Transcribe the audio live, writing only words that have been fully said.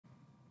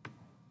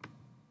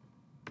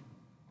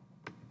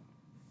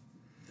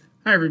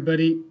Hi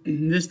everybody.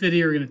 In this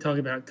video we're going to talk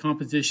about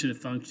composition of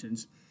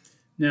functions.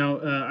 Now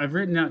I've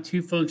written out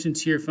two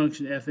functions here,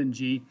 function f and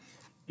g,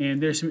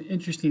 and there's some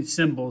interesting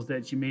symbols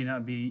that you may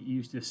not be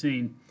used to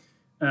seeing.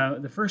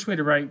 The first way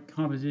to write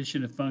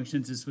composition of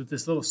functions is with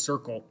this little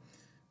circle.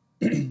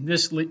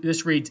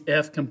 This reads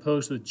f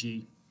composed with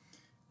g.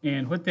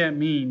 And what that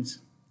means,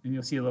 and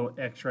you'll see a little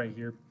x right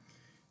here,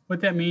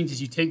 what that means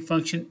is you take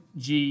function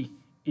g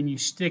and you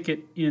stick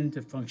it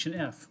into function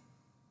f.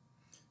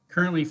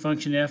 Currently,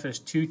 function f is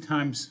 2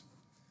 times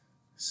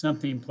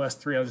something plus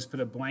 3. I'll just put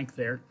a blank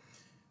there.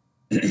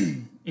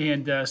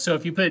 And so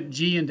if you put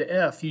g into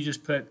f, you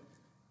just put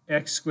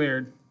x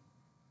squared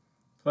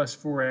plus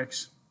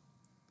 4x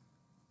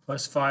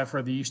plus 5,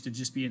 where there used to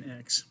just be an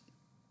x.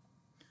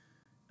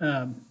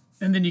 And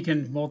then you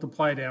can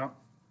multiply it out.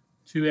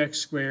 2x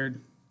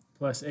squared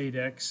plus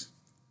 8x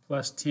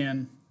plus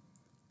 10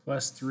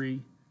 plus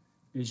 3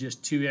 is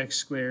just 2x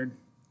squared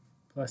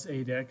plus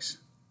 8x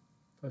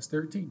plus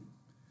 13.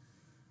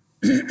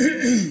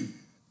 Excuse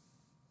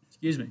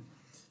me.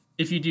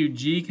 If you do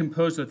g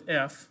composed with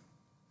f,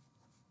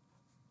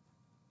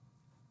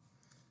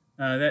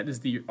 that is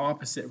the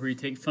opposite, where you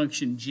take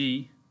function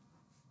g,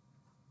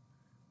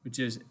 which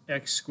is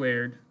x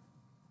squared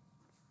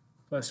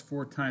plus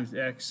 4 times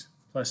x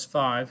plus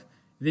 5.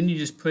 Then you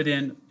just put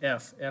in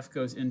f. F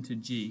goes into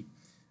g.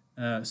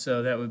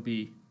 So that would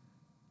be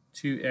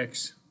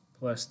 2x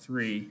plus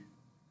 3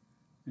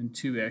 and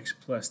 2x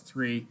plus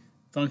 3.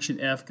 Function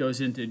f goes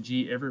into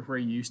g everywhere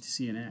you used to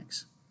see an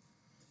x.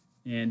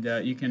 And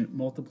you can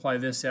multiply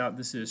this out.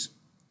 This is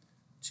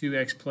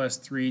 2x plus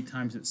 3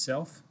 times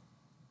itself.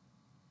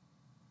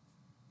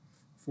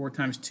 4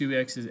 times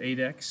 2x is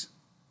 8x.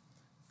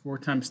 4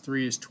 times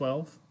 3 is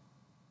 12.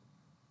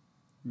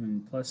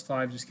 And plus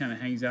 5 just kind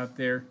of hangs out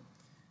there.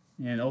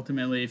 And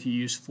ultimately, if you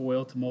use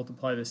FOIL to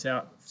multiply this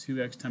out,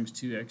 2x times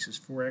 2x is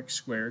 4x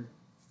squared.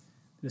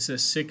 This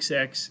is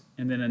 6x,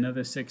 and then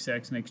another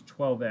 6x makes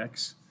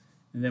 12x.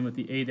 And then with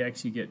the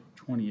 8x, you get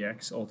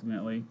 20x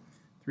ultimately.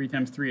 3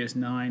 times 3 is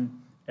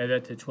 9. Add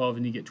that to 12,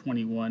 and you get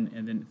 21.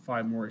 And then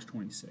 5 more is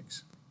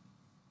 26.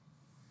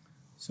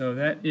 So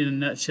that, in a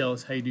nutshell,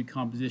 is how you do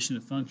composition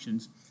of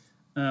functions.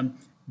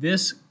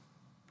 This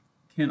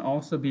can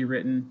also be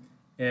written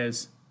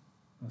as,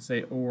 I'll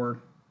say, or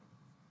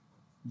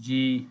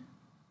g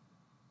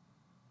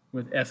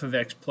with f of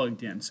x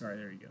plugged in. Sorry,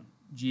 there you go.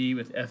 G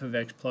with f of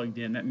x plugged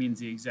in. That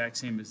means the exact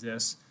same as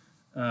this.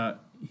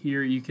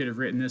 Here you could have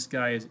written this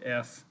guy as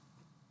f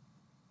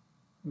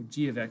with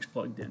g of x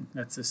plugged in.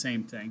 That's the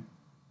same thing.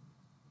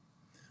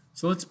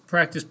 So let's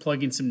practice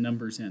plugging some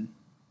numbers in.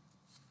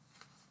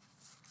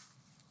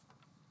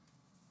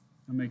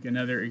 I'll make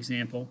another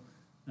example.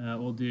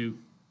 We'll do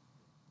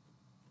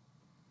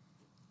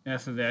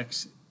f of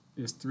x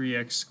is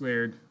 3x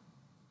squared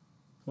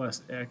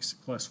plus x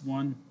plus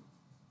 1.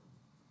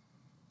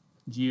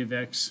 G of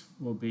x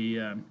will be,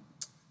 how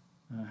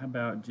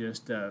about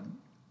just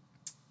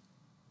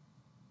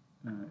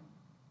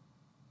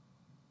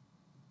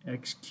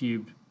x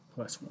cubed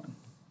plus 1.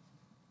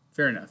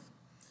 Fair enough.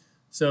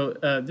 So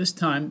this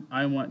time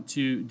I want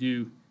to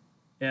do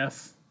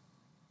f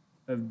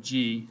of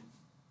g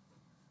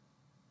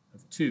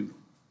of 2.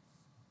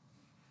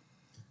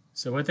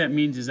 So what that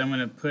means is I'm going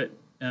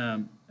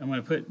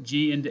to put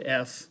g into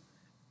f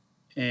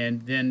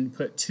and then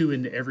put 2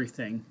 into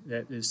everything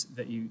that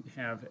you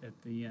have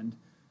at the end.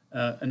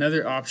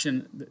 Another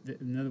option,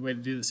 another way to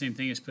do the same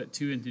thing is put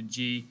 2 into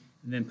g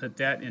and then put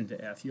that into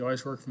f. You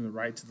always work from the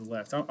right to the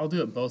left. I'll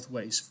do it both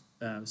ways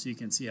so you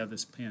can see how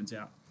this pans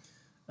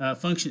out.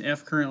 Function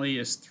f currently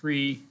is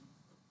 3x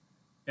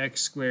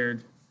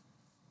squared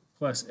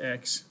plus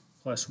x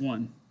plus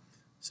 1.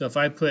 So if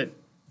I put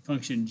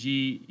function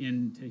g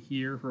into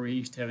here, where we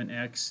used to have an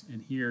x,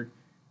 and here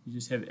you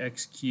just have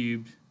x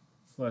cubed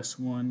plus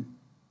 1,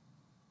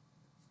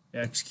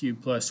 x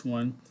cubed plus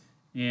 1,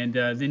 and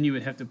then you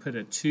would have to put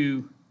a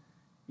 2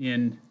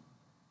 in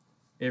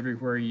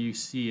everywhere you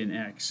see an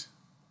x.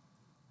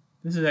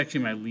 This is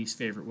actually my least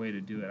favorite way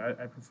to do it.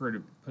 I prefer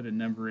to put a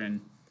number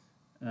in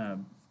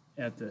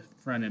at the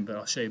front end, but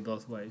I'll show you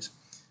both ways.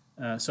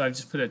 So I've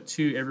just put a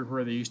 2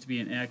 everywhere there used to be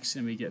an x,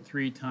 and we get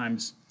 3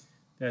 times,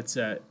 that's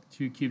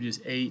 2 cubed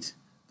is 8,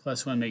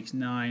 plus 1 makes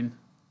 9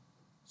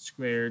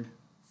 squared.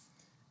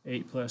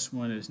 8 plus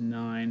 1 is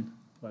 9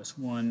 plus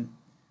 1.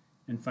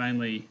 And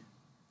finally,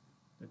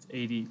 that's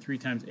 80. 3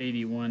 times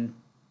 81,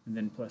 and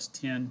then plus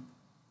 10.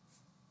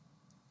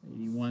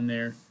 81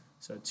 there.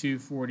 So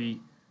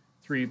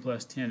 243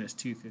 plus 10 is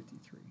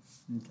 253.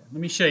 Okay.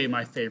 Let me show you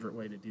my favorite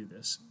way to do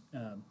this.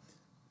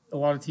 A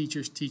lot of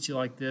teachers teach you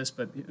like this,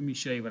 but let me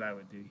show you what I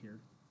would do here.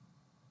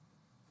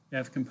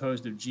 F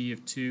composed of g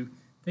of 2.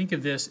 Think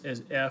of this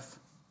as f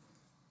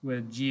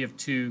with g of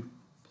 2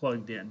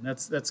 plugged in.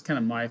 That's kind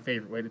of my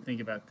favorite way to think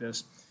about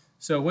this.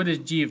 So what is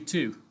g of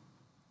 2?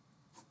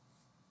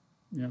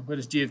 What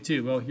is g of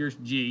 2? Well, here's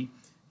g.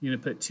 You're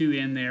going to put 2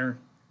 in there,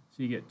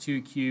 so you get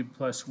 2 cubed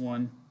plus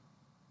 1.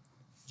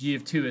 G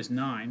of 2 is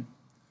 9.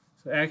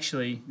 So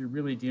actually, you're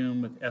really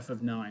dealing with f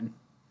of 9.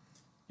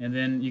 And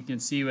then you can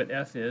see what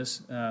f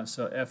is.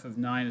 So f of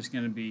 9 is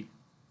going to be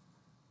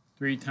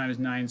 3 times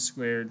 9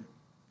 squared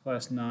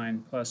plus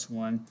 9 plus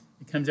 1.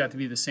 It comes out to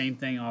be the same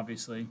thing,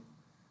 obviously.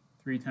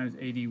 3 times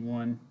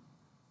 81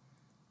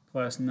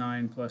 plus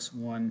 9 plus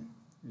 1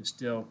 is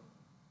still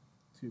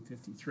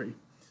 253.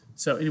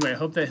 So anyway, I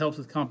hope that helps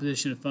with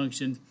composition of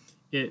functions.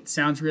 It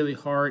sounds really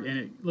hard, and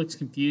it looks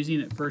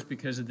confusing at first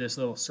because of this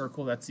little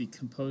circle that's the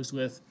composed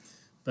with,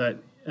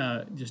 but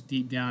just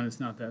deep down, it's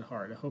not that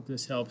hard. I hope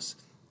this helps.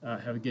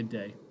 Have a good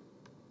day.